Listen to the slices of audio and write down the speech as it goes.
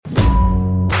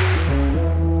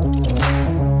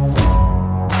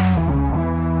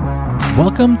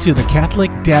Welcome to the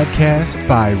Catholic Dadcast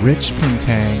by Rich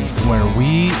Pintang, where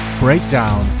we break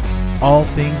down all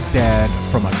things dad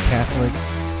from a Catholic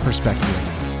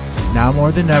perspective. Now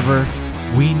more than ever,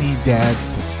 we need dads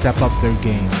to step up their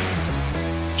game.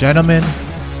 Gentlemen,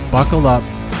 buckle up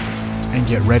and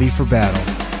get ready for battle.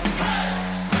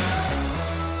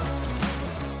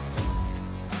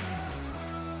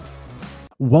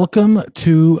 Welcome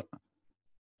to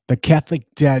the Catholic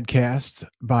Dadcast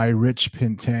by Rich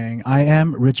Pintang. I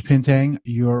am Rich Pintang,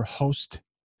 your host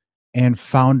and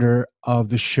founder of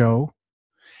the show.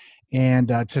 And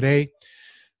today,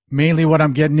 mainly what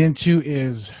I'm getting into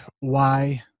is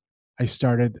why I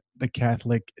started the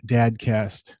Catholic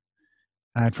Dadcast.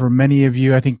 And for many of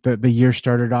you, I think that the year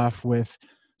started off with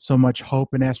so much hope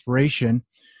and aspiration.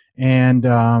 And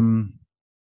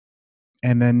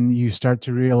then you start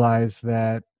to realize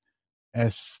that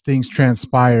as things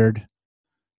transpired,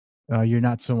 you're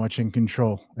not so much in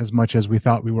control as much as we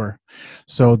thought we were.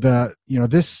 So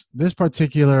this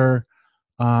particular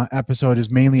episode is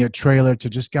mainly a trailer to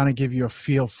just kind of give you a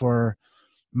feel for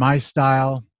my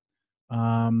style,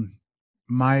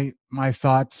 my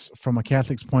thoughts from a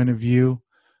Catholic's point of view,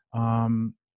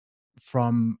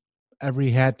 from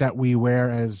every hat that we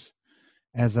wear as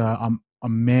a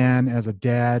man, as a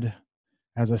dad,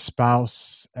 as a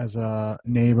spouse, as a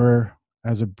neighbor,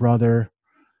 as a brother.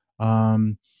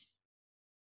 And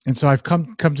so I've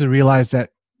come to realize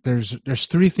that there's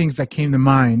three things that came to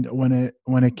mind when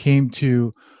it came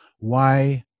to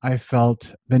why I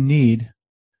felt the need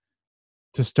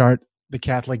to start the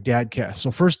Catholic Dadcast.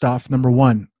 So first off, number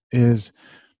one is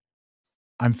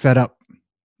I'm fed up.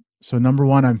 So number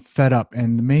one, I'm fed up.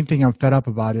 And the main thing I'm fed up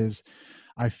about is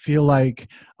I feel like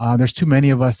there's too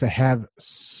many of us that have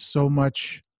so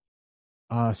much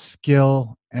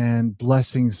skill and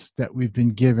blessings that we've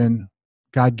been given,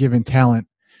 God-given talent,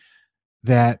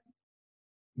 that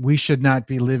we should not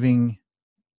be living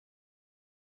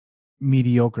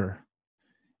mediocre.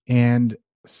 And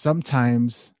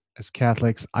sometimes as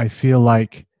Catholics, I feel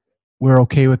like we're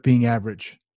okay with being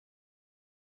average.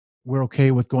 We're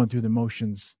okay with going through the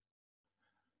motions.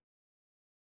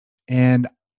 And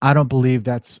I don't believe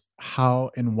that's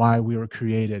how and why we were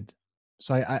created.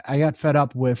 So I got fed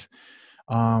up with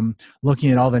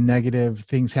looking at all the negative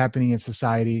things happening in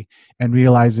society and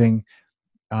realizing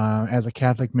as a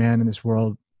Catholic man in this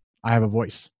world, I have a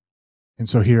voice. And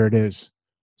so here it is.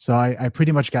 So I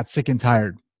pretty much got sick and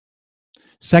tired.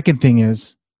 Second thing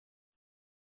is,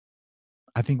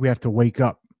 I think we have to wake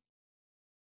up.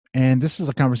 And this is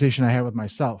a conversation I had with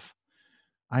myself.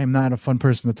 I am not a fun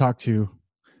person to talk to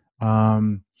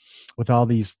with all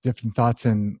these different thoughts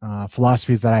and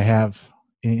philosophies that I have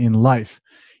in life.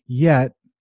 Yet,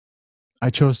 I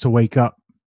chose to wake up.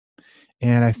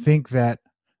 And I think that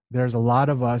there's a lot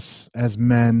of us as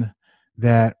men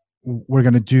that we're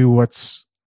going to do what's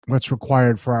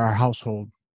required for our household.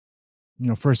 You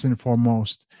know, first and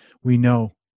foremost, we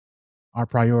know our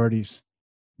priorities.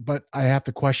 But I have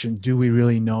to question, do we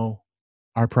really know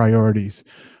our priorities?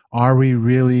 Are we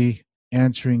really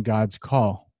answering God's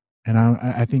call? And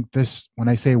I think this, when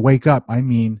I say wake up, I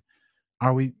mean,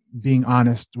 are we being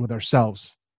honest with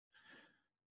ourselves?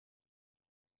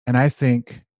 And I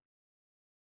think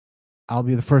I'll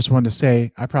be the first one to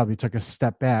say I probably took a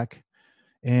step back,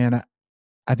 and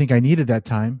I think I needed that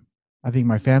time. I think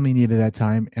my family needed that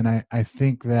time. And I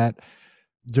think that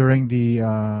during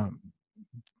the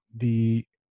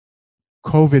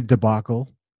COVID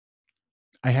debacle,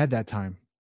 I had that time.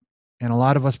 And a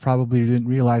lot of us probably didn't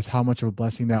realize how much of a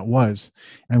blessing that was.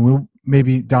 And we'll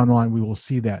maybe down the line, we will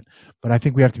see that. But I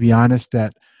think we have to be honest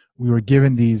that we were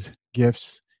given these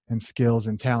gifts and skills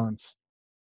and talents,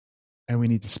 and we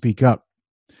need to speak up.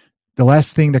 The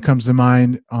last thing that comes to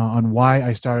mind on why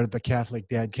I started the Catholic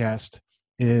Dadcast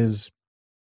is,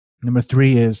 number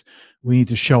three is we need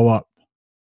to show up.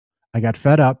 I got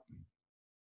fed up.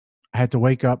 I had to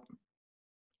wake up,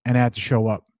 and I had to show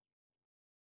up.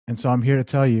 And so I'm here to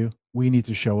tell you, we need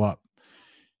to show up.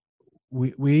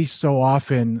 We so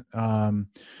often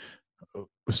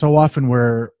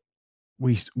where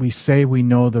we say we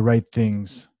know the right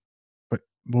things,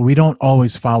 but we don't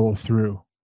always follow through.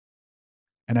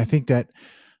 And I think that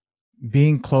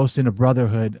being close in a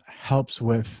brotherhood helps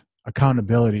with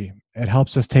accountability. It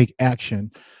helps us take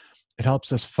action. It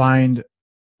helps us find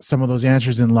some of those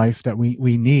answers in life that we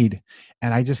need.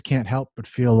 And I just can't help but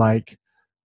feel like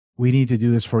we need to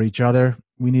do this for each other.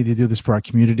 We need to do this for our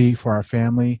community, for our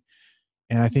family.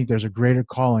 And I think there's a greater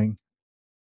calling.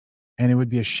 And it would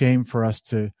be a shame for us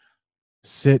to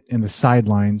sit in the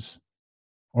sidelines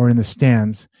or in the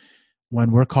stands when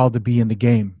we're called to be in the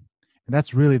game. And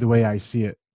that's really the way I see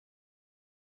it.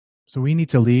 So we need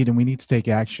to lead and we need to take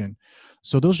action.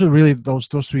 So those are really those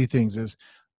three things is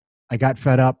I got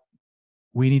fed up,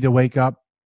 we need to wake up,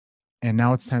 and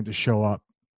now it's time to show up.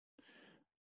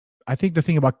 I think the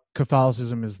thing about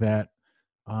Catholicism is that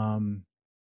um,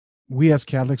 we as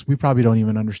Catholics, we probably don't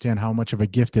even understand how much of a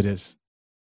gift it is.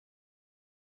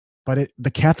 But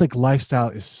the Catholic lifestyle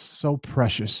is so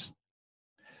precious.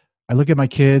 I look at my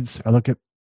kids, I look at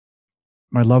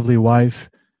my lovely wife,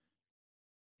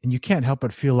 and you can't help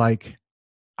but feel like,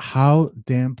 how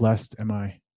damn blessed am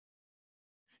I?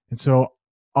 And so,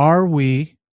 are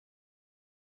we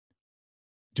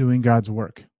doing God's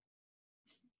work?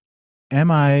 Am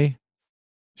I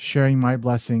sharing my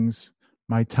blessings,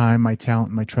 my time, my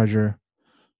talent, my treasure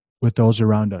with those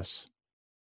around us?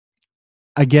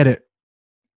 I get it.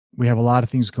 We have a lot of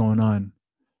things going on,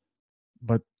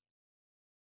 but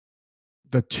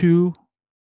the two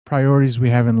priorities we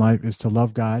have in life is to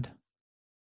love God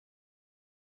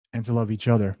and to love each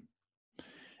other.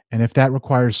 And if that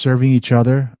requires serving each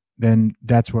other, then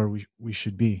that's where we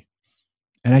should be.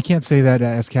 And I can't say that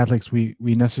as Catholics we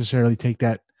necessarily take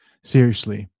that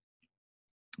seriously.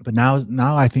 But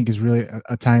now I think is really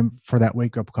a time for that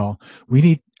wake up call. We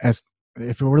need, as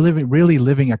if we're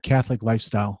living a Catholic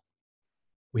lifestyle,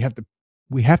 we have to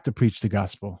we have to preach the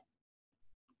gospel.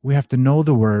 We have to know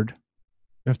the word.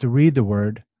 We have to read the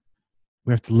word.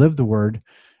 We have to live the word,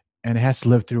 and it has to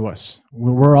live through us.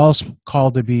 We're all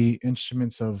called to be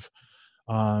instruments of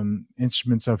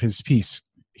His peace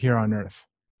here on earth,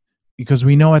 because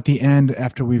we know at the end,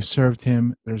 after we've served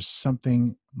Him, there's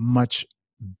something much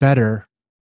better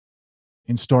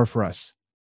in store for us.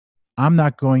 I'm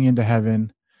not going into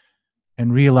heaven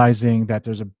and realizing that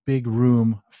there's a big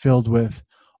room filled with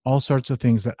all sorts of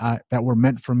things that were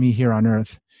meant for me here on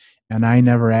earth, and I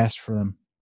never asked for them.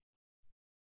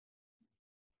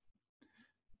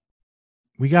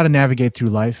 We got to navigate through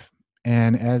life,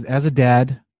 and as a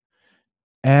dad,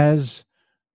 as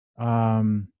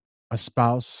um, a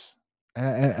spouse,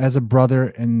 as a brother,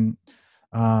 and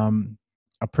um,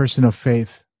 a person of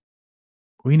faith,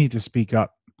 we need to speak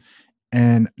up.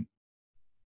 And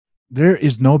there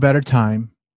is no better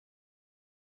time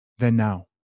than now.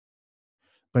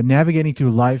 But navigating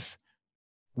through life,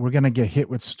 we're going to get hit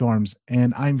with storms.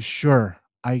 And I'm sure,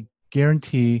 I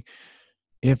guarantee,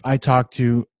 if I talk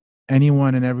to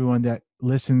anyone and everyone that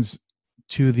listens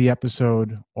to the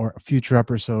episode or future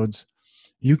episodes,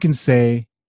 you can say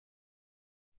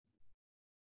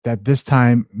that this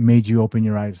time made you open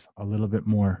your eyes a little bit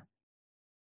more.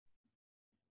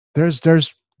 There's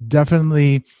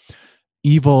definitely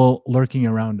evil lurking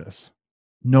around us.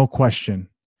 No question.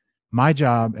 My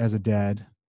job as a dad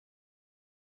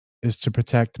is to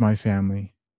protect my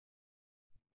family.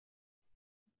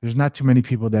 There's not too many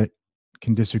people that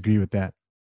can disagree with that.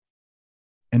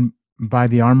 And by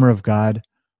the armor of God,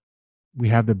 we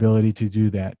have the ability to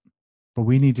do that. But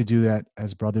we need to do that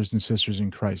as brothers and sisters in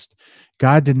Christ.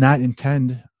 God did not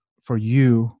intend for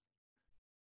you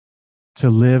to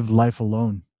live life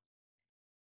alone.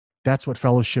 That's what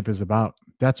fellowship is about.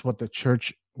 That's what the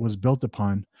church was built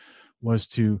upon, was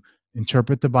to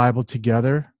interpret the Bible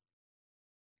together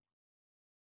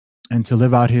and to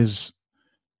live out his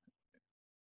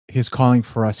calling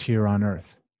for us here on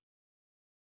earth.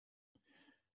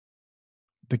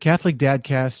 The Catholic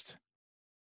Dadcast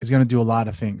is going to do a lot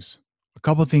of things. A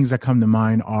couple of things that come to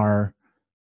mind are,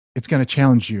 it's going to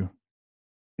challenge you.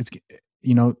 It's,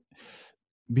 you know,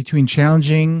 between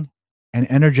challenging and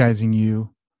energizing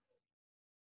you,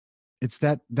 it's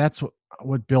that's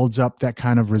what builds up that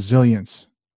kind of resilience,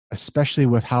 especially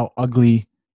with how ugly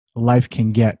life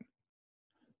can get.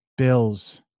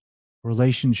 Bills,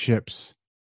 relationships,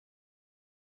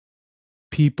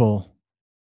 people,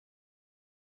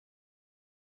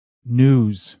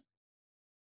 news.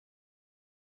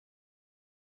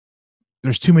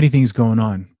 There's too many things going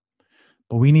on,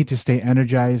 but we need to stay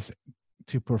energized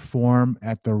to perform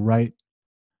at the right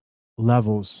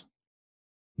levels,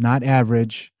 not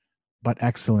average, but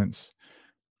excellence.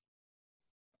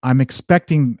 I'm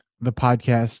expecting the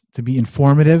podcast to be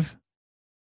informative.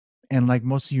 And like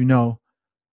most of you know,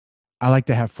 I like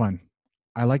to have fun.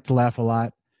 I like to laugh a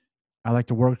lot. I like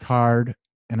to work hard,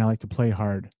 and I like to play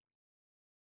hard.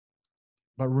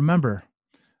 But remember,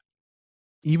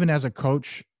 even as a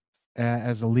coach,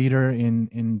 as a leader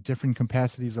in different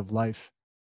capacities of life,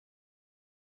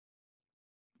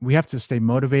 we have to stay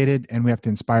motivated and we have to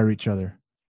inspire each other.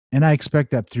 And I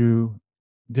expect that through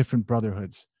different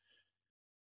brotherhoods.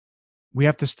 We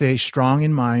have to stay strong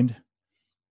in mind,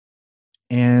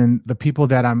 and the people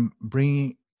that I'm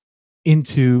bringing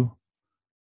into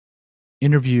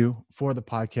interview for the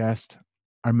podcast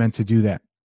are meant to do that,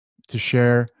 to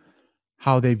share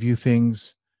how they view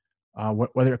things,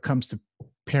 whether it comes to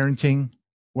parenting,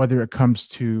 whether it comes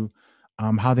to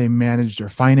how they manage their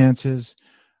finances,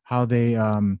 how they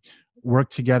work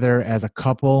together as a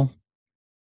couple.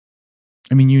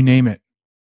 I mean, you name it.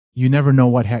 You never know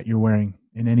what hat you're wearing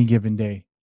in any given day.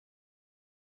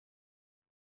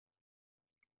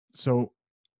 So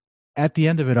at the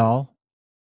end of it all,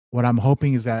 what I'm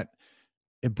hoping is that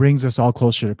it brings us all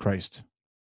closer to Christ,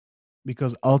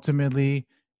 because ultimately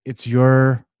it's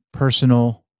your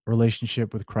personal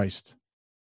relationship with Christ,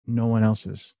 no one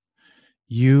else's.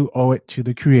 You owe it to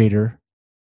the Creator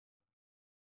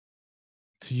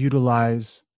to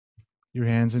utilize your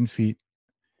hands and feet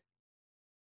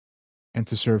and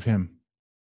to serve Him.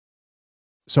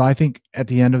 So I think at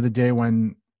the end of the day,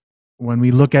 when we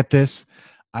look at this,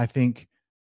 I think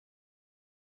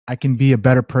I can be a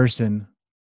better person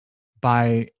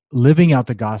by living out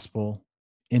the gospel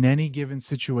in any given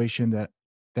situation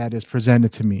that is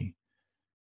presented to me.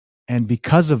 And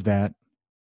because of that,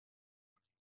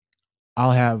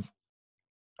 I'll have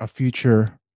a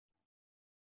future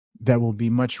that will be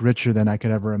much richer than I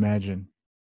could ever imagine.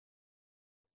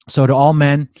 So to all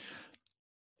men,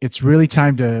 it's really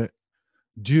time to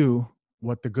do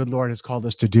what the good Lord has called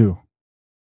us to do.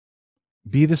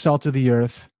 Be the salt of the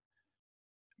earth,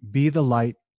 be the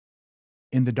light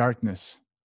in the darkness.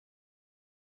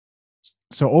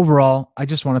 So overall, I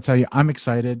just want to tell you, I'm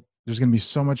excited. There's going to be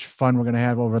so much fun we're going to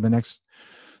have over the next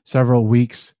several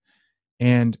weeks.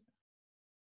 And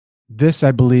this,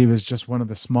 I believe, is just one of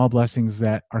the small blessings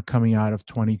that are coming out of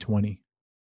 2020.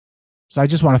 So I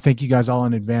just want to thank you guys all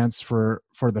in advance for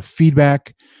the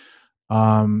feedback.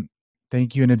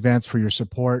 Thank you in advance for your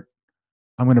support.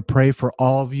 I'm going to pray for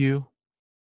all of you,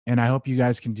 and I hope you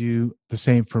guys can do the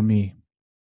same for me.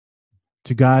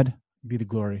 To God be the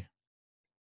glory.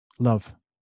 Love.